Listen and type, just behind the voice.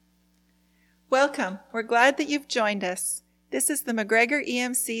Welcome. We're glad that you've joined us. This is the McGregor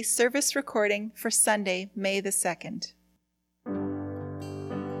EMC service recording for Sunday, May the 2nd.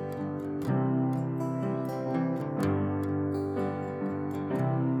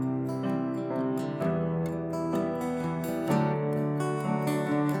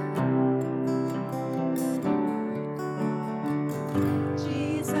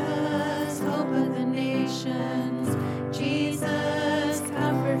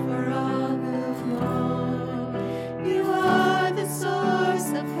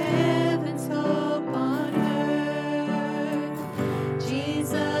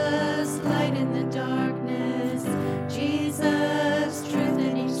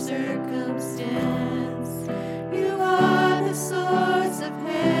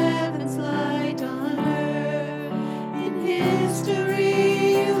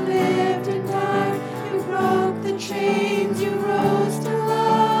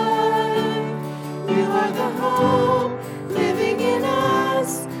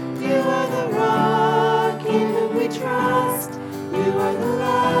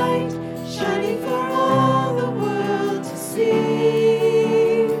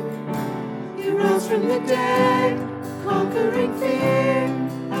 From the dead, conquering fear,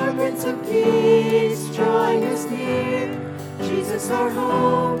 our Prince of Peace, drawing us near. Jesus our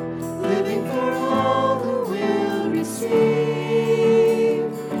hope, living for all who will receive.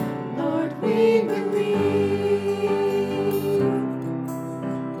 Lord, we believe.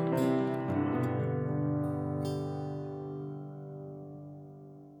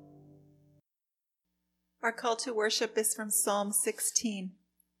 Our call to worship is from Psalm 16.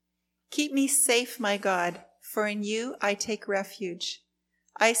 Keep me safe, my God, for in you I take refuge.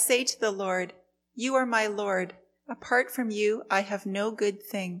 I say to the Lord, you are my Lord. Apart from you, I have no good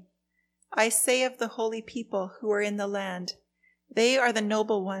thing. I say of the holy people who are in the land, they are the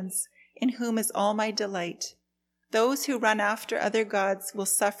noble ones, in whom is all my delight. Those who run after other gods will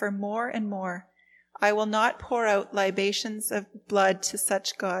suffer more and more. I will not pour out libations of blood to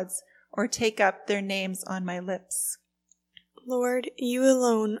such gods, or take up their names on my lips. Lord, you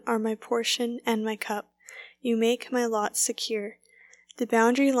alone are my portion and my cup. You make my lot secure. The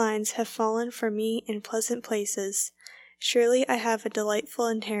boundary lines have fallen for me in pleasant places. Surely I have a delightful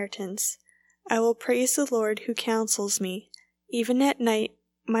inheritance. I will praise the Lord who counsels me. Even at night,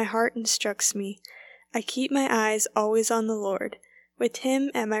 my heart instructs me. I keep my eyes always on the Lord. With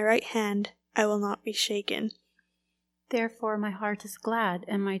him at my right hand, I will not be shaken. Therefore my heart is glad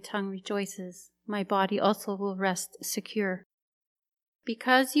and my tongue rejoices. My body also will rest secure.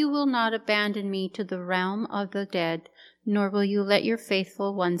 Because you will not abandon me to the realm of the dead, nor will you let your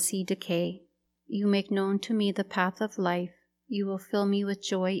faithful one see decay. You make known to me the path of life. You will fill me with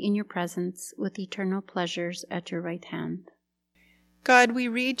joy in your presence, with eternal pleasures at your right hand. God, we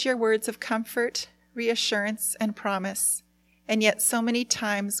read your words of comfort, reassurance, and promise, and yet so many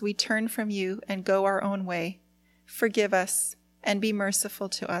times we turn from you and go our own way. Forgive us and be merciful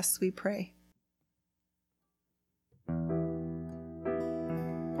to us, we pray.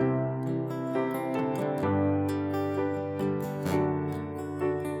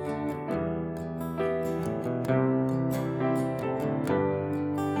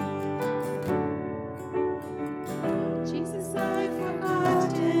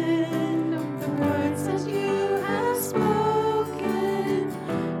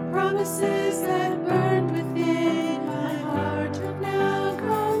 Promises that burned within my heart have now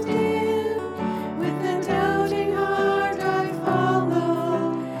grown dim.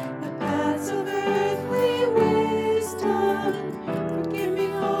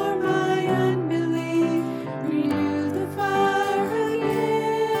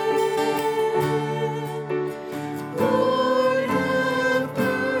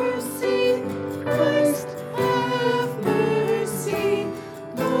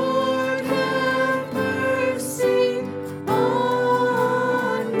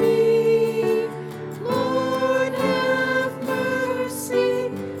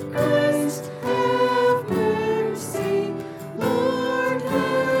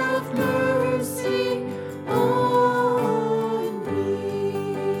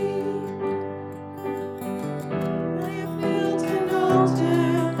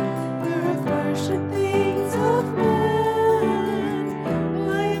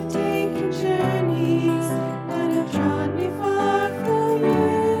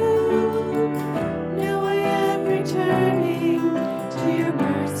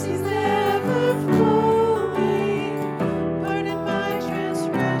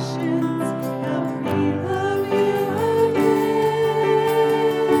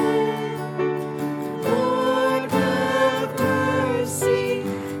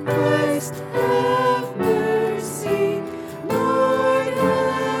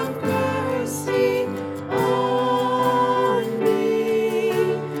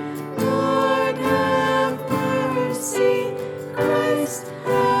 Christ,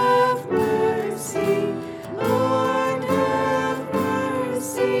 have mercy. Lord, have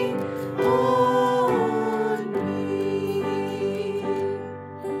mercy on me.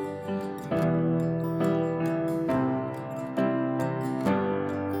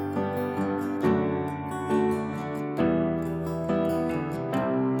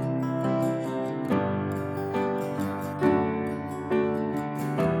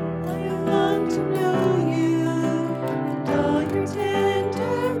 I have longed to know you and all your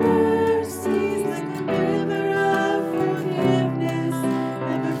tender mercies, like a river of forgiveness,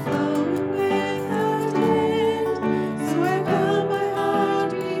 never flowing without end. So I bow my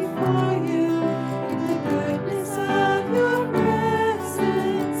heart before you in the goodness of your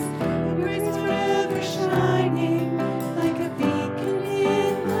presence. Your grace is forever shining like a beacon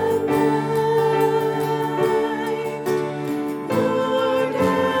in the night. Lord,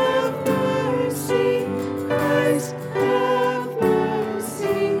 have mercy. Christ, have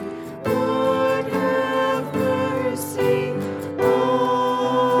mercy. Lord, have mercy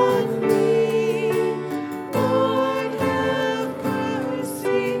on me. Lord, have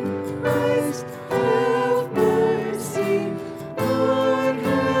mercy. Christ, have mercy. Lord,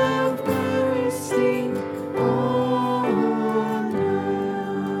 have mercy on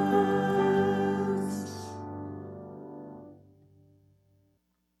us.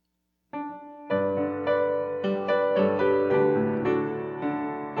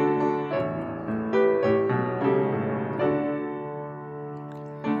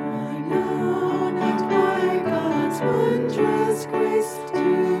 I know not why God's wondrous grace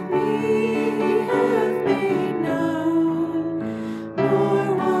to me have made known,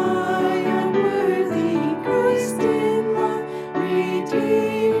 nor why unworthy Christ in love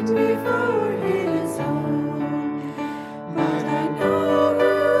redeemed me for his own. But I know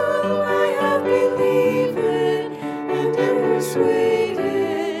who I have believed and am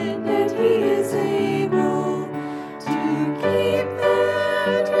persuaded that he is able to keep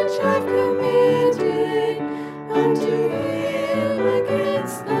that which I've committed unto him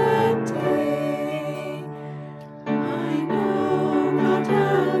against that day. I know not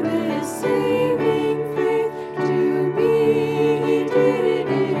how this saving faith to me he did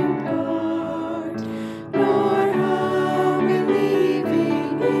impart, nor how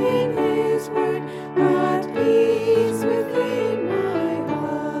believing in his word brought peace within my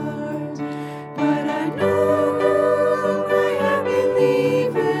heart. But I know who I have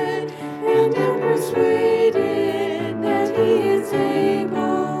believed and am persuaded that he is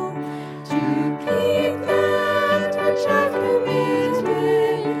able to keep that which I've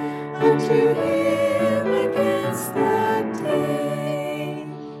committed unto him against that day.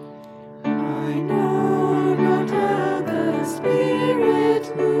 I know not how the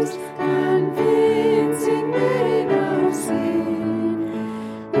Spirit moves, convincing men of sin,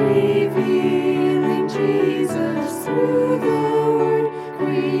 revealing Jesus through the Word,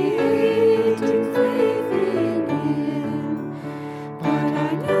 creating faith in him. But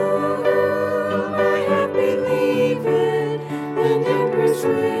I know who I have believed and am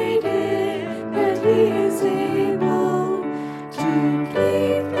persuaded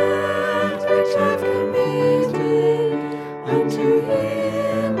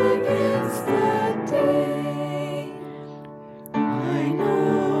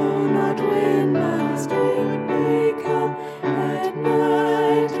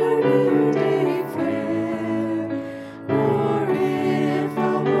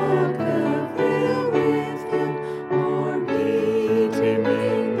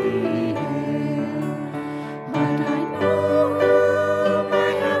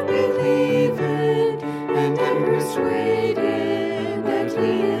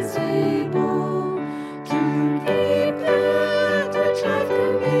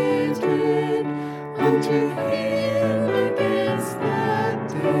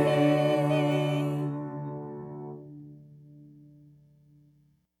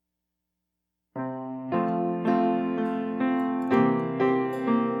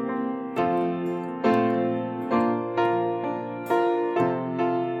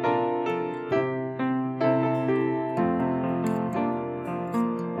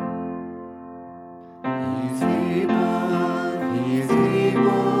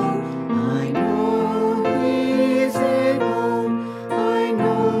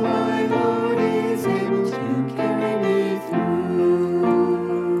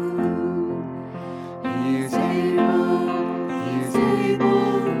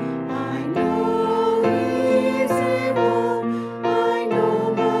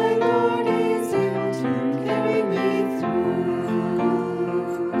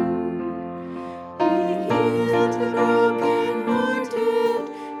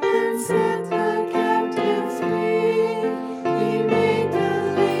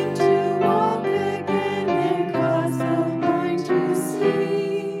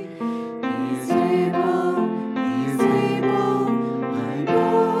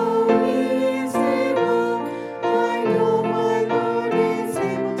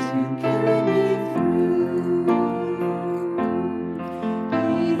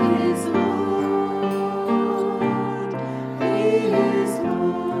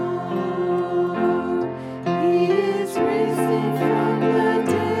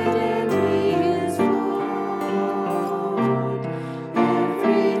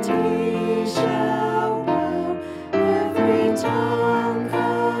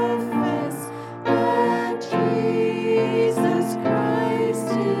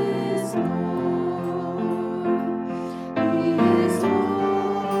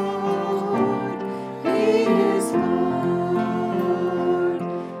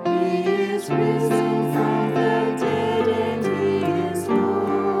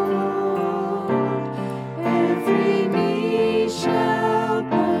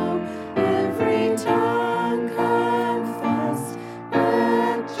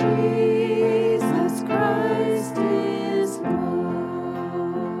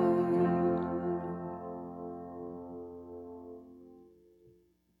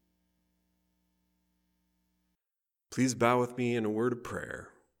Please bow with me in a word of prayer.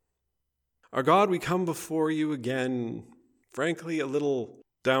 Our God, we come before you again, frankly, a little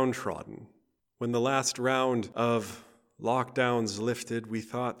downtrodden. When the last round of lockdowns lifted, we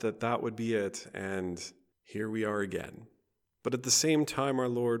thought that that would be it, and here we are again. But at the same time, our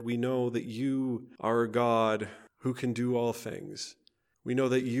Lord, we know that you are a God who can do all things. We know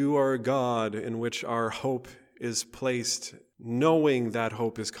that you are a God in which our hope is placed, knowing that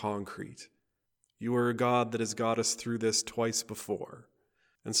hope is concrete. You are a God that has got us through this twice before.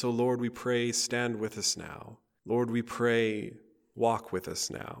 And so, Lord, we pray, stand with us now. Lord, we pray, walk with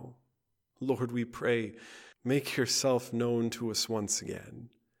us now. Lord, we pray, make yourself known to us once again.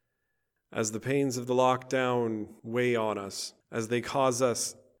 As the pains of the lockdown weigh on us, as they cause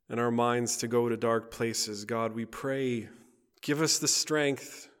us and our minds to go to dark places, God, we pray, give us the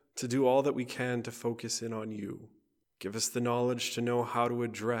strength to do all that we can to focus in on you. Give us the knowledge to know how to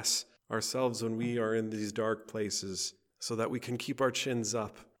address ourselves when we are in these dark places so that we can keep our chins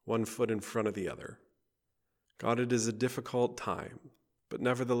up, one foot in front of the other. God, it is a difficult time, but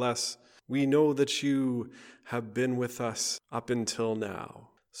nevertheless, we know that you have been with us up until now.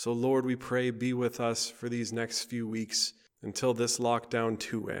 So Lord, we pray, be with us for these next few weeks until this lockdown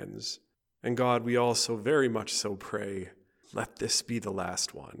too ends. And God, we also very much so pray, let this be the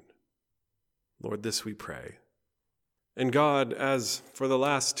last one. Lord, this we pray. And God, as for the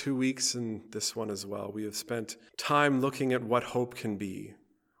last 2 weeks and this one as well, we have spent time looking at what hope can be,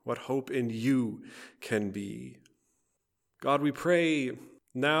 what hope in you can be. God, we pray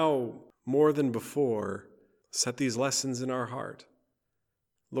now more than before, set these lessons in our heart.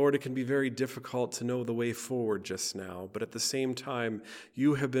 Lord, it can be very difficult to know the way forward just now, but at the same time,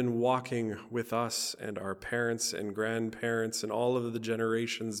 you have been walking with us and our parents and grandparents and all of the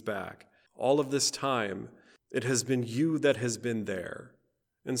generations back. All of this time, it has been you that has been there.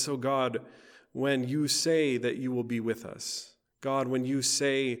 And so, God, when you say that you will be with us, God, when you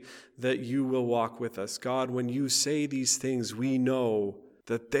say that you will walk with us, God, when you say these things, we know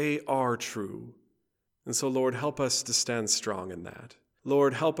that they are true. And so, Lord, help us to stand strong in that.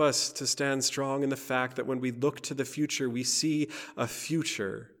 Lord, help us to stand strong in the fact that when we look to the future, we see a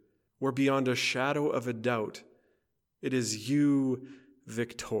future where beyond a shadow of a doubt, it is you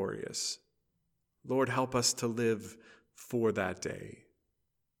victorious. Lord, help us to live for that day.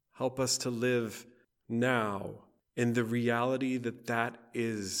 Help us to live now in the reality that that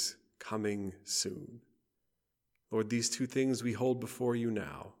is coming soon. Lord, these two things we hold before you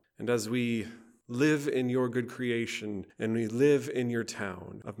now. And as we live in your good creation and we live in your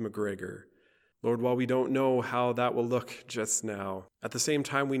town of McGregor, Lord, while we don't know how that will look just now, at the same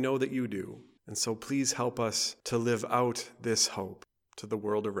time we know that you do. And so please help us to live out this hope to the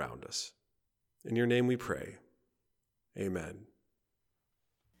world around us. In your name we pray. Amen.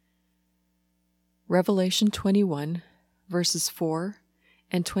 Revelation 21, verses 4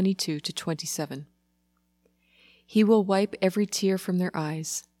 and 22 to 27. He will wipe every tear from their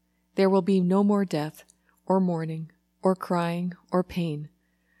eyes. There will be no more death, or mourning, or crying, or pain,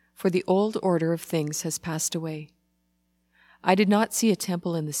 for the old order of things has passed away. I did not see a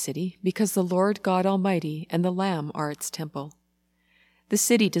temple in the city, because the Lord God Almighty and the Lamb are its temple. The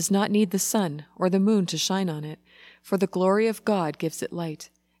city does not need the sun or the moon to shine on it, for the glory of God gives it light,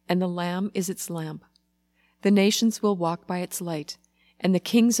 and the Lamb is its lamp. The nations will walk by its light, and the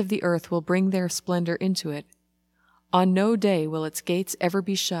kings of the earth will bring their splendor into it. On no day will its gates ever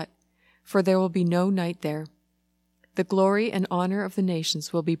be shut, for there will be no night there. The glory and honor of the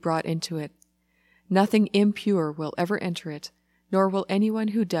nations will be brought into it. Nothing impure will ever enter it, nor will anyone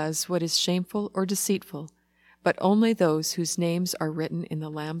who does what is shameful or deceitful, but only those whose names are written in the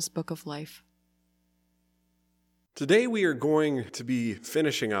Lamb's book of life. Today we are going to be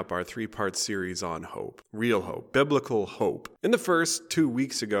finishing up our 3-part series on hope, real hope, biblical hope. In the first 2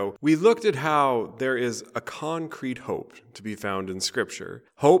 weeks ago, we looked at how there is a concrete hope to be found in Scripture.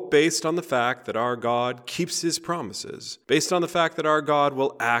 Hope based on the fact that our God keeps his promises, based on the fact that our God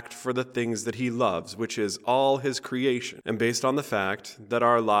will act for the things that he loves, which is all his creation, and based on the fact that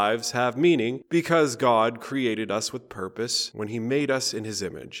our lives have meaning because God created us with purpose when he made us in his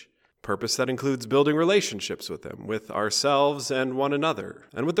image. Purpose that includes building relationships with him, with ourselves and one another,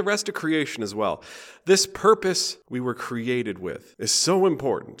 and with the rest of creation as well. This purpose we were created with is so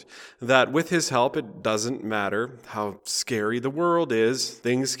important that with his help, it doesn't matter how scary the world is,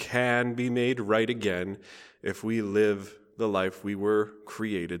 things can be made right again if we live the life we were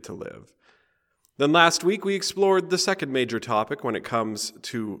created to live. Then last week we explored the second major topic when it comes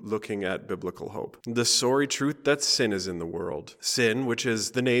to looking at biblical hope. The sorry truth that sin is in the world. Sin, which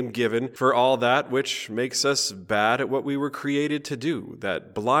is the name given for all that which makes us bad at what we were created to do,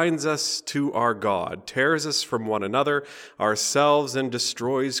 that blinds us to our God, tears us from one another, ourselves, and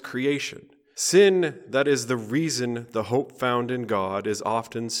destroys creation. Sin that is the reason the hope found in God is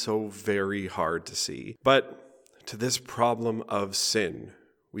often so very hard to see. But to this problem of sin,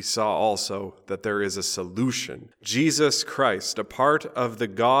 we saw also that there is a solution. Jesus Christ, a part of the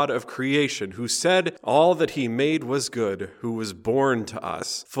God of creation, who said all that he made was good, who was born to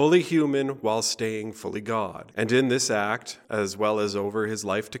us, fully human while staying fully God. And in this act, as well as over his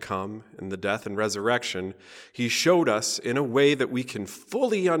life to come, in the death and resurrection, he showed us in a way that we can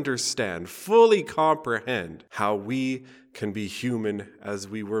fully understand, fully comprehend how we can be human as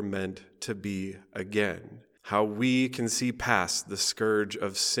we were meant to be again. How we can see past the scourge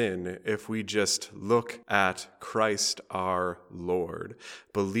of sin if we just look at Christ our Lord,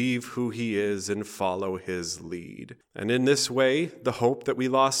 believe who he is, and follow his lead. And in this way, the hope that we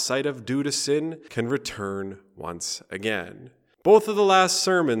lost sight of due to sin can return once again. Both of the last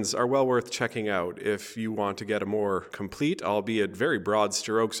sermons are well worth checking out if you want to get a more complete, albeit very broad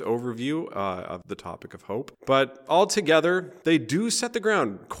strokes overview of the topic of hope. But altogether, they do set the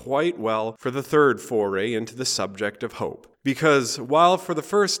ground quite well for the third foray into the subject of hope. Because while for the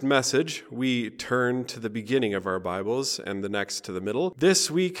first message, we turn to the beginning of our Bibles and the next to the middle, this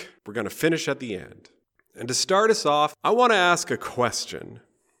week we're going to finish at the end. And to start us off, I want to ask a question.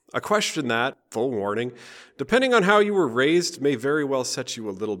 A question that, full warning, depending on how you were raised, may very well set you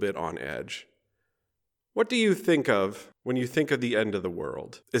a little bit on edge. What do you think of when you think of the end of the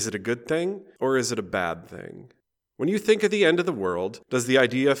world? Is it a good thing or is it a bad thing? When you think of the end of the world, does the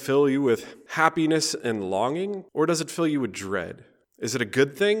idea fill you with happiness and longing, or does it fill you with dread? Is it a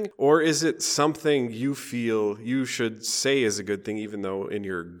good thing, or is it something you feel you should say is a good thing even though in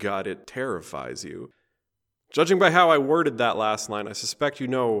your gut it terrifies you? Judging by how I worded that last line, I suspect you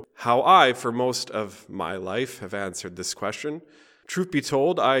know how I, for most of my life, have answered this question. Truth be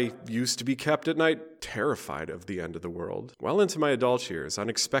told, I used to be kept at night terrified of the end of the world. Well into my adult years,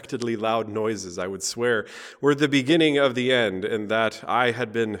 unexpectedly loud noises, I would swear, were the beginning of the end, and that I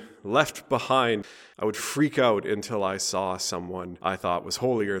had been left behind. I would freak out until I saw someone I thought was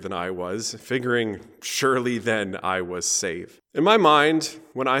holier than I was, figuring surely then I was safe. In my mind,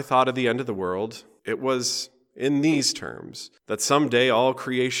 when I thought of the end of the world, it was in these terms, that someday all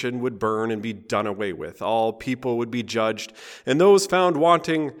creation would burn and be done away with, all people would be judged, and those found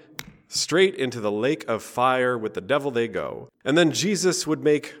wanting straight into the lake of fire with the devil they go. And then Jesus would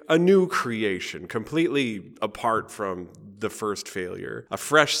make a new creation, completely apart from the first failure, a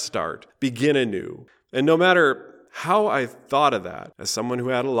fresh start, begin anew. And no matter how I thought of that, as someone who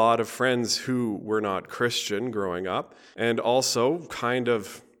had a lot of friends who were not Christian growing up, and also kind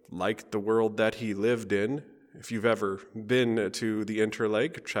of liked the world that he lived in. If you've ever been to the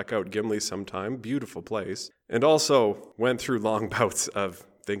Interlake, check out Gimli sometime. Beautiful place. And also went through long bouts of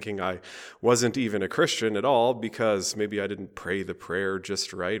thinking I wasn't even a Christian at all because maybe I didn't pray the prayer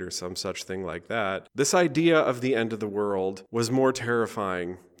just right or some such thing like that. This idea of the end of the world was more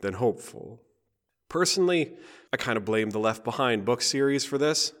terrifying than hopeful. Personally, I kind of blame the Left Behind book series for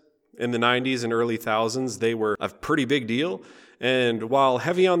this. In the 90s and early thousands, they were a pretty big deal. And while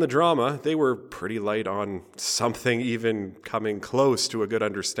heavy on the drama, they were pretty light on something even coming close to a good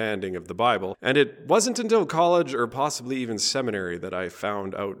understanding of the Bible. And it wasn't until college or possibly even seminary that I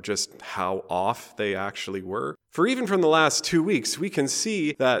found out just how off they actually were. For even from the last 2 weeks, we can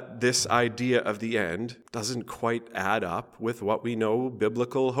see that this idea of the end doesn't quite add up with what we know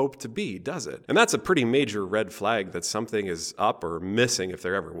biblical hope to be, does it? And that's a pretty major red flag that something is up or missing if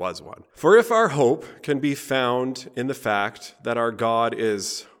there ever was one. For if our hope can be found in the fact that our God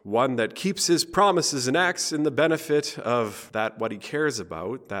is one that keeps his promises and acts in the benefit of that what he cares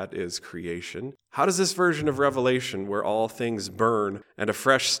about, that is creation, how does this version of Revelation, where all things burn and a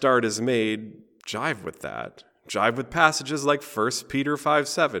fresh start is made, jive with that? Jive with passages like 1 Peter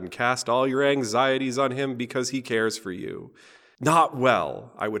 5:7, cast all your anxieties on him because he cares for you. Not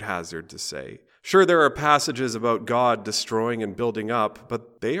well, I would hazard to say. Sure, there are passages about God destroying and building up,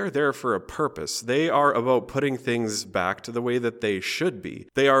 but they are there for a purpose. They are about putting things back to the way that they should be.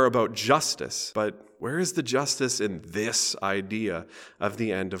 They are about justice, but where is the justice in this idea of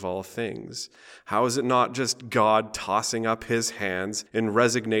the end of all things? How is it not just God tossing up his hands in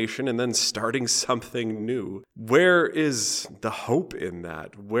resignation and then starting something new? Where is the hope in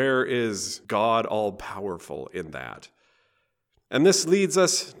that? Where is God all-powerful in that? And this leads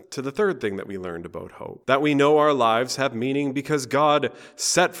us to the third thing that we learned about hope, that we know our lives have meaning because God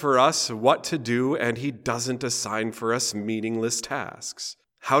set for us what to do and he doesn't assign for us meaningless tasks.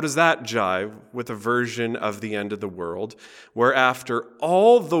 How does that jive with a version of the end of the world, where after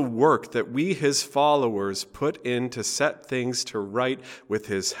all the work that we, his followers, put in to set things to right with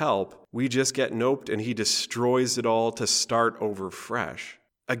his help, we just get noped and he destroys it all to start over fresh?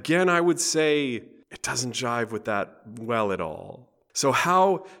 Again, I would say it doesn't jive with that well at all. So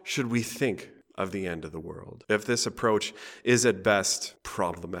how should we think of the end of the world if this approach is at best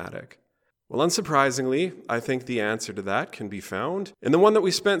problematic? Well, unsurprisingly, I think the answer to that can be found in the one that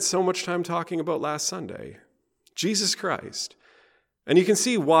we spent so much time talking about last Sunday, Jesus Christ. And you can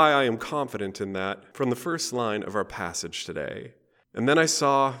see why I am confident in that from the first line of our passage today. And then I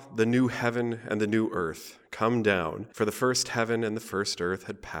saw the new heaven and the new earth come down, for the first heaven and the first earth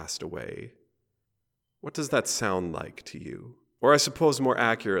had passed away. What does that sound like to you? Or I suppose more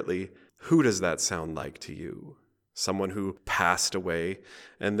accurately, who does that sound like to you? Someone who passed away,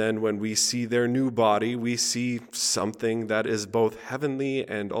 and then when we see their new body, we see something that is both heavenly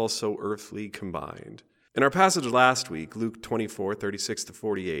and also earthly combined. In our passage last week, Luke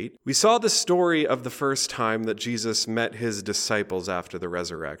 24:36-48, we saw the story of the first time that Jesus met his disciples after the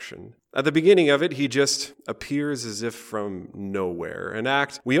resurrection. At the beginning of it, he just appears as if from nowhere, an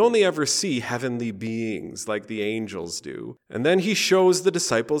act we only ever see heavenly beings like the angels do. And then he shows the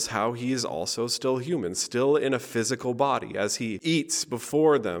disciples how he is also still human, still in a physical body, as he eats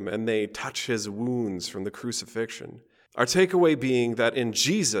before them and they touch his wounds from the crucifixion. Our takeaway being that in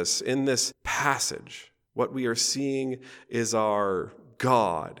Jesus, in this passage, what we are seeing is our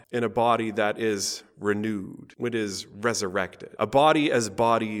God in a body that is renewed, which is resurrected. A body as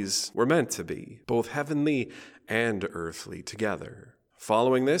bodies were meant to be, both heavenly and earthly together.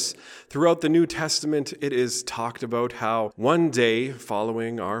 Following this, throughout the New Testament, it is talked about how one day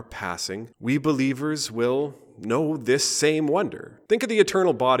following our passing, we believers will know this same wonder. Think of the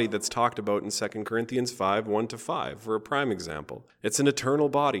eternal body that's talked about in 2 Corinthians 5:1-5 for a prime example. It's an eternal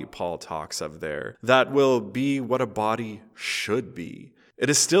body Paul talks of there that will be what a body should be.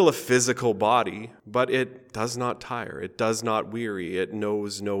 It is still a physical body, but it does not tire. It does not weary. It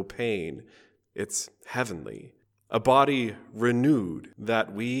knows no pain. It's heavenly. A body renewed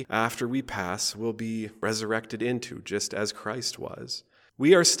that we, after we pass, will be resurrected into, just as Christ was.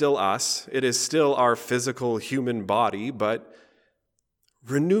 We are still us. It is still our physical human body, but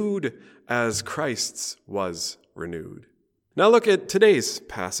renewed as Christ's was renewed. Now look at today's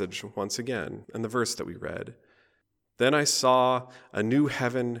passage once again, and the verse that we read. Then I saw a new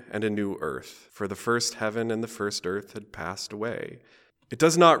heaven and a new earth, for the first heaven and the first earth had passed away. It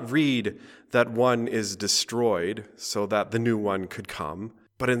does not read that one is destroyed so that the new one could come,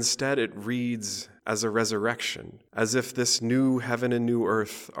 but instead it reads as a resurrection, as if this new heaven and new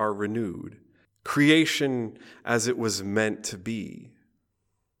earth are renewed. Creation as it was meant to be.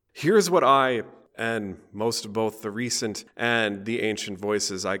 Here's what I, and most of both the recent and the ancient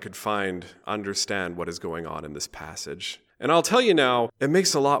voices I could find, understand what is going on in this passage. And I'll tell you now, it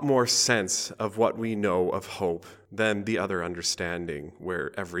makes a lot more sense of what we know of hope than the other understanding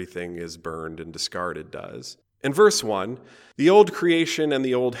where everything is burned and discarded does. In verse 1, the old creation and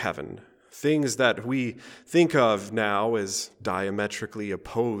the old heaven, things that we think of now as diametrically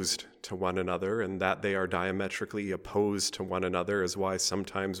opposed to one another, and that they are diametrically opposed to one another is why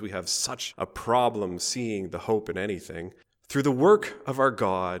sometimes we have such a problem seeing the hope in anything. Through the work of our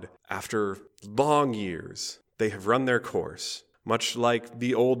God, after long years, they have run their course, much like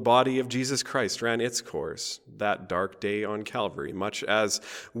the old body of Jesus Christ ran its course that dark day on Calvary, much as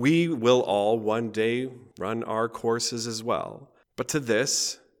we will all one day run our courses as well. But to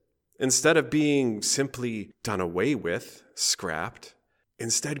this, instead of being simply done away with, scrapped,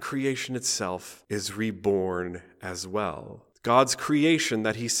 instead creation itself is reborn as well. God's creation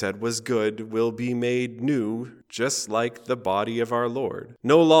that he said was good will be made new, just like the body of our Lord.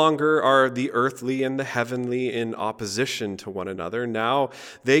 No longer are the earthly and the heavenly in opposition to one another. Now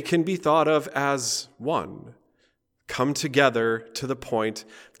they can be thought of as one, come together to the point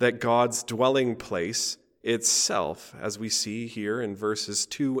that God's dwelling place itself, as we see here in verses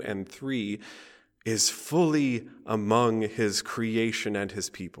 2 and 3, is fully among his creation and his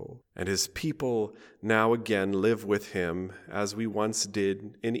people. And his people now again live with him as we once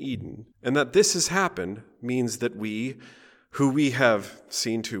did in Eden. And that this has happened means that we, who we have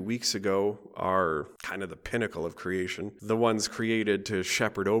seen 2 weeks ago, are kind of the pinnacle of creation, the ones created to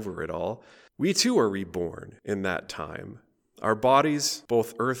shepherd over it all, we too are reborn in that time. Our bodies,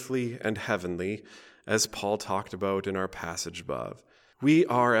 both earthly and heavenly, as Paul talked about in our passage above. We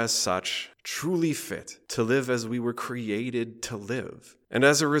are, as such, truly fit to live as we were created to live. And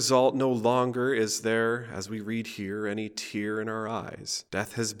as a result, no longer is there, as we read here, any tear in our eyes.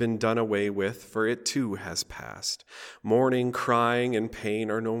 Death has been done away with, for it too has passed. Mourning, crying, and pain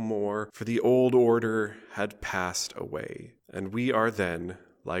are no more, for the old order had passed away. And we are then,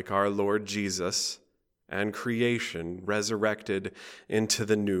 like our Lord Jesus and creation, resurrected into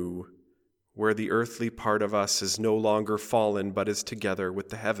the new, where the earthly part of us is no longer fallen, but is together with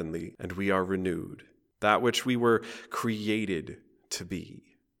the heavenly, and we are renewed, that which we were created to be.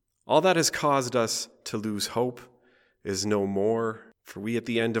 All that has caused us to lose hope is no more, for we at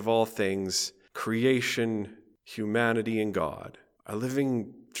the end of all things, creation, humanity, and God, are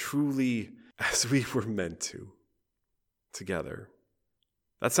living truly as we were meant to, together.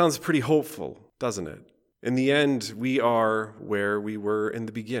 That sounds pretty hopeful, doesn't it? In the end, we are where we were in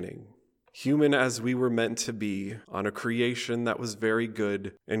the beginning. Human as we were meant to be on a creation that was very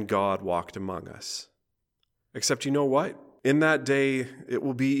good, and God walked among us. Except you know what? In that day, it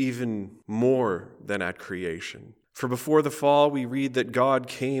will be even more than at creation. For before the fall, we read that God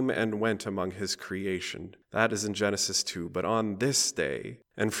came and went among his creation. That is in Genesis 2. But on this day,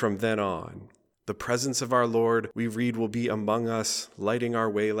 and from then on, the presence of our Lord, we read, will be among us, lighting our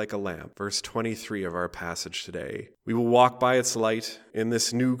way like a lamp. Verse 23 of our passage today. We will walk by its light. In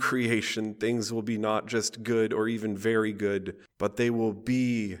this new creation, things will be not just good or even very good, but they will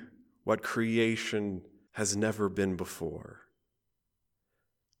be what creation has never been before.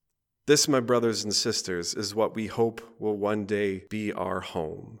 This, my brothers and sisters, is what we hope will one day be our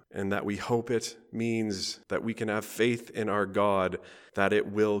home, and that we hope it means that we can have faith in our God that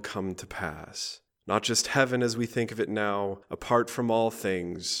it will come to pass. Not just heaven as we think of it now, apart from all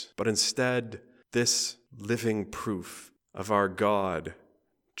things, but instead this living proof of our God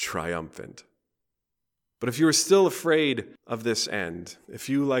triumphant. But if you are still afraid of this end, if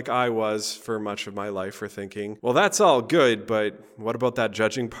you, like I was for much of my life, are thinking, well, that's all good, but what about that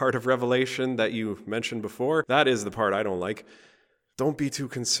judging part of Revelation that you mentioned before? That is the part I don't like. Don't be too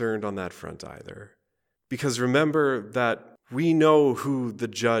concerned on that front either. Because remember that we know who the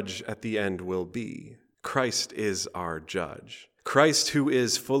judge at the end will be. Christ is our judge. Christ, who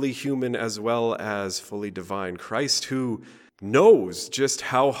is fully human as well as fully divine. Christ, who knows just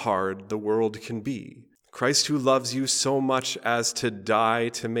how hard the world can be. Christ, who loves you so much as to die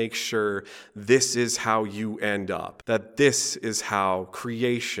to make sure this is how you end up, that this is how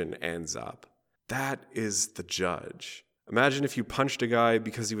creation ends up. That is the judge. Imagine if you punched a guy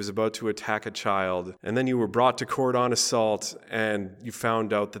because he was about to attack a child, and then you were brought to court on assault, and you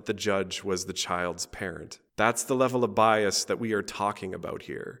found out that the judge was the child's parent. That's the level of bias that we are talking about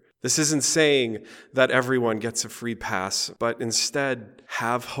here. This isn't saying that everyone gets a free pass, but instead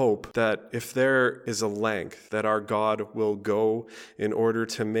have hope that if there is a length that our God will go in order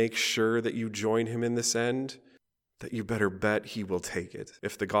to make sure that you join him in this end, that you better bet he will take it,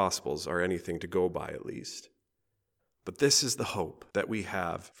 if the Gospels are anything to go by at least. But this is the hope that we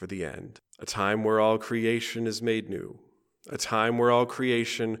have for the end, a time where all creation is made new. A time where all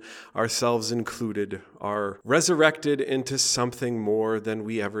creation, ourselves included, are resurrected into something more than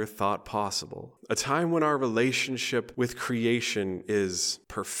we ever thought possible. A time when our relationship with creation is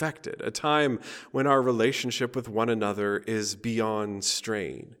perfected. A time when our relationship with one another is beyond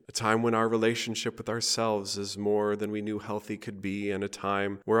strain. A time when our relationship with ourselves is more than we knew healthy could be. And a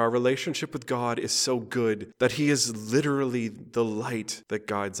time where our relationship with God is so good that he is literally the light that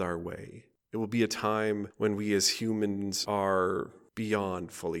guides our way. It will be a time when we as humans are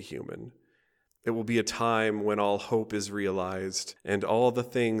beyond fully human. It will be a time when all hope is realized and all the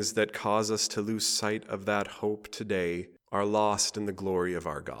things that cause us to lose sight of that hope today are lost in the glory of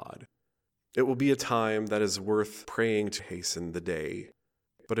our God. It will be a time that is worth praying to hasten the day.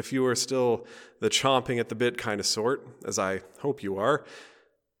 But if you are still the chomping at the bit kind of sort, as I hope you are,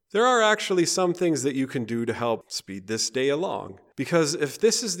 there are actually some things that you can do to help speed this day along. Because if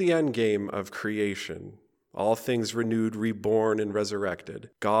this is the end game of creation, all things renewed, reborn, and resurrected,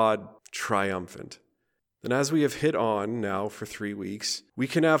 God triumphant, then as we have hit on now for 3 weeks, we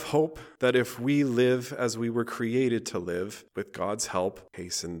can have hope that if we live as we were created to live, with God's help,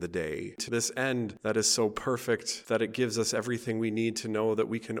 hasten the day to this end that is so perfect that it gives us everything we need to know that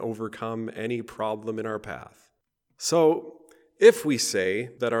we can overcome any problem in our path. So, if we say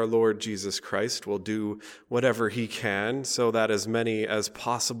that our Lord Jesus Christ will do whatever he can so that as many as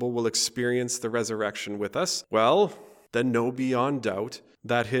possible will experience the resurrection with us, well, then know beyond doubt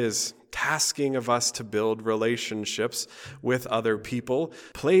that his tasking of us to build relationships with other people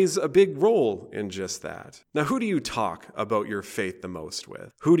plays a big role in just that. Now, who do you talk about your faith the most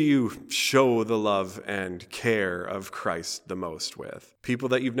with? Who do you show the love and care of Christ the most with? People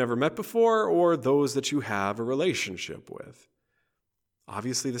that you've never met before, or those that you have a relationship with?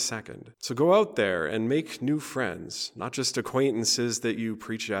 Obviously the second. So go out there and make new friends, not just acquaintances that you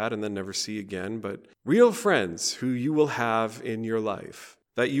preach at and then never see again, but real friends who you will have in your life,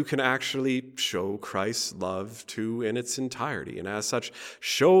 that you can actually show Christ's love to in its entirety. And as such,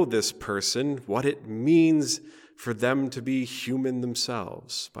 show this person what it means for them to be human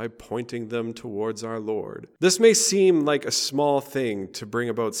themselves by pointing them towards our Lord. This may seem like a small thing to bring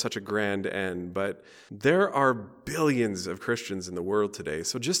about such a grand end, but there are billions of Christians in the world today.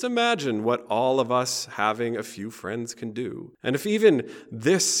 So just imagine what all of us having a few friends can do. And if even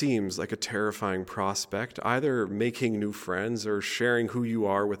this seems like a terrifying prospect, either making new friends or sharing who you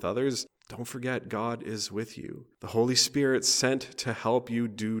are with others, don't forget, God is with you. The Holy Spirit sent to help you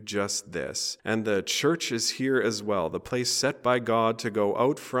do just this. And the church is here as well, the place set by God to go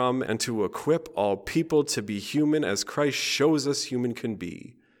out from and to equip all people to be human as Christ shows us human can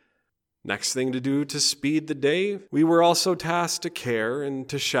be. Next thing to do to speed the day, we were also tasked to care and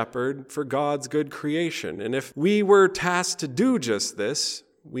to shepherd for God's good creation. And if we were tasked to do just this,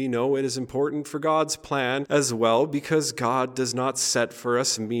 we know it is important for God's plan as well, because God does not set for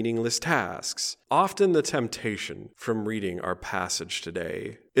us meaningless tasks. Often the temptation from reading our passage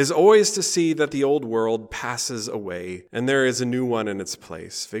today is always to see that the old world passes away and there is a new one in its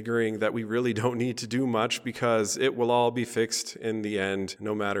place, figuring that we really don't need to do much because it will all be fixed in the end,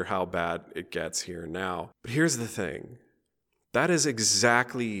 no matter how bad it gets here now. But here's the thing. That is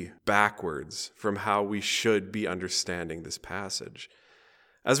exactly backwards from how we should be understanding this passage.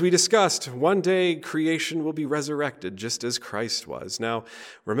 As we discussed, one day creation will be resurrected just as Christ was. Now,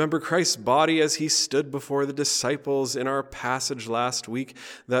 remember Christ's body as he stood before the disciples in our passage last week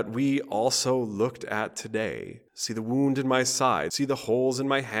that we also looked at today. See the wound in my side, see the holes in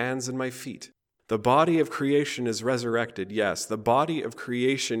my hands and my feet. The body of creation is resurrected, yes. The body of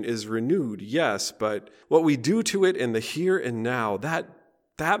creation is renewed, yes. But what we do to it in the here and now, that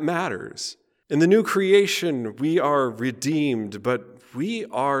matters. In the new creation, we are redeemed, but we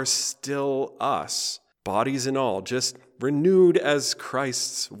are still us, bodies and all, just renewed as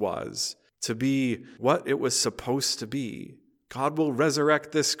Christ's was, to be what it was supposed to be. God will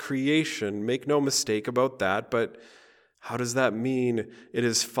resurrect this creation, make no mistake about that, but how does that mean it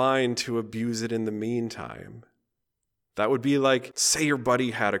is fine to abuse it in the meantime? That would be like, say your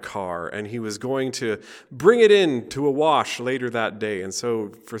buddy had a car and he was going to bring it in to a wash later that day. And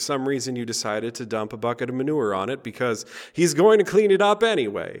so for some reason you decided to dump a bucket of manure on it because he's going to clean it up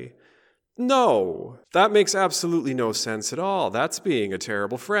anyway. No, that makes absolutely no sense at all. That's being a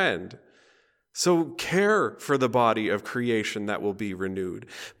terrible friend. So care for the body of creation that will be renewed.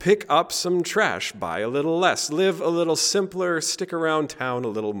 Pick up some trash, buy a little less, live a little simpler, stick around town a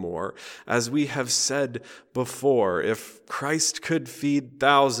little more. As we have said before, if Christ could feed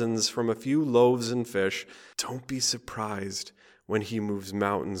thousands from a few loaves and fish, don't be surprised when he moves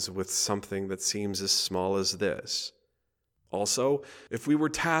mountains with something that seems as small as this. Also, if we were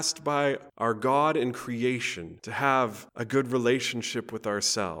tasked by our God in creation to have a good relationship with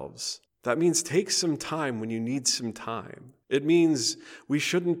ourselves, that means take some time when you need some time. It means we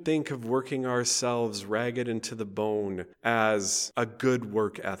shouldn't think of working ourselves ragged into the bone as a good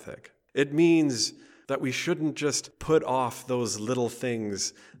work ethic. It means that we shouldn't just put off those little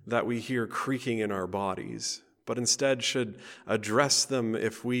things that we hear creaking in our bodies, but instead should address them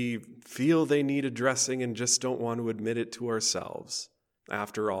if we feel they need addressing and just don't want to admit it to ourselves.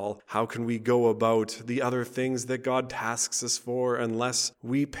 After all, how can we go about the other things that God tasks us for unless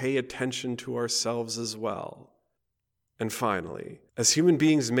we pay attention to ourselves as well? And finally, as human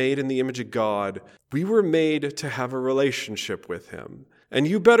beings made in the image of God, we were made to have a relationship with him. And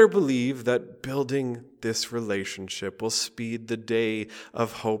you better believe that building this relationship will speed the day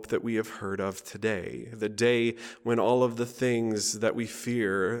of hope that we have heard of today. The day when all of the things that we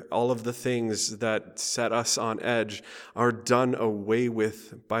fear, all of the things that set us on edge are done away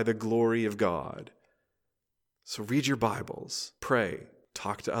with by the glory of God. So read your Bibles, pray,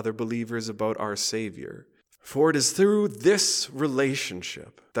 talk to other believers about our Savior. For it is through this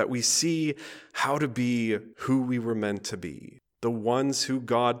relationship that we see how to be who we were meant to be. The ones who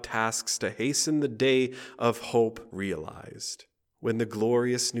God tasks to hasten the day of hope realized, when the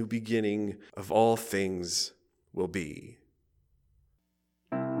glorious new beginning of all things will be.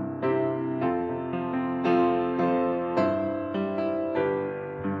 In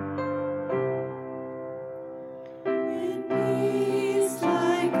peace,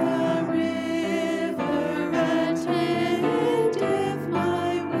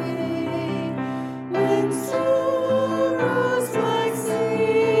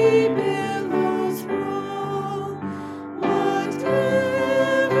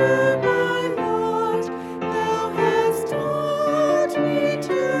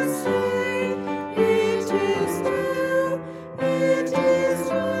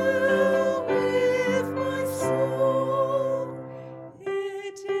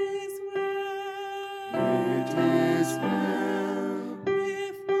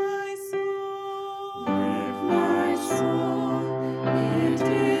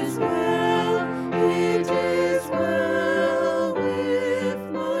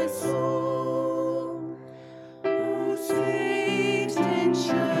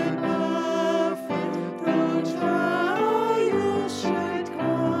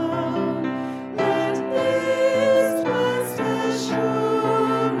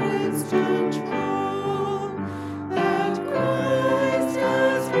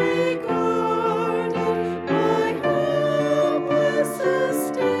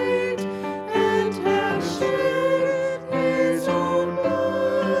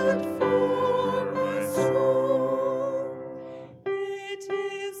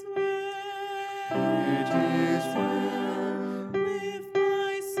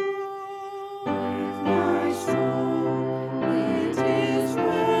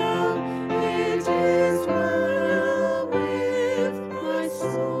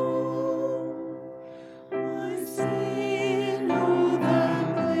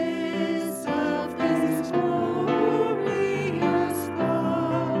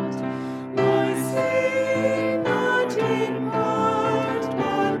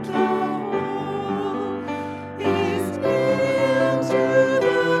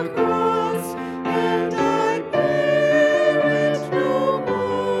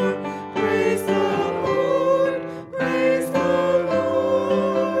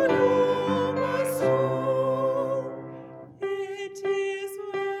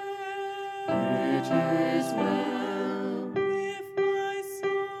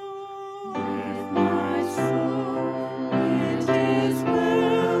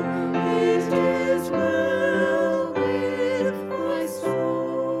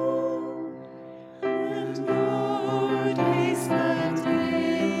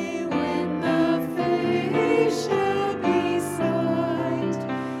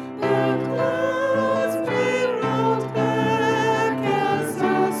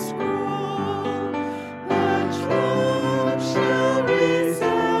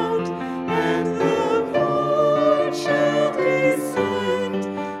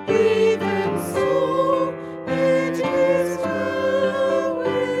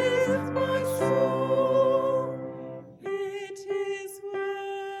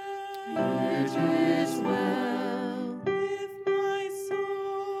 it is well with my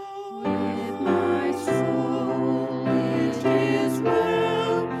soul. With my soul, it is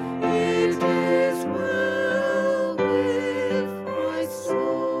well. It is well with my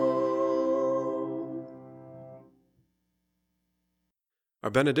soul.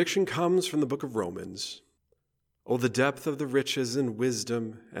 Our benediction comes from the book of Romans. O the depth of the riches and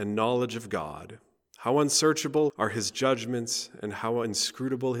wisdom and knowledge of God! How unsearchable are his judgments, and how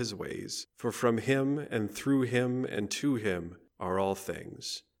inscrutable his ways. For from him, and through him, and to him are all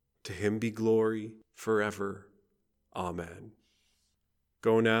things. To him be glory forever. Amen.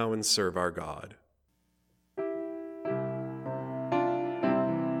 Go now and serve our God.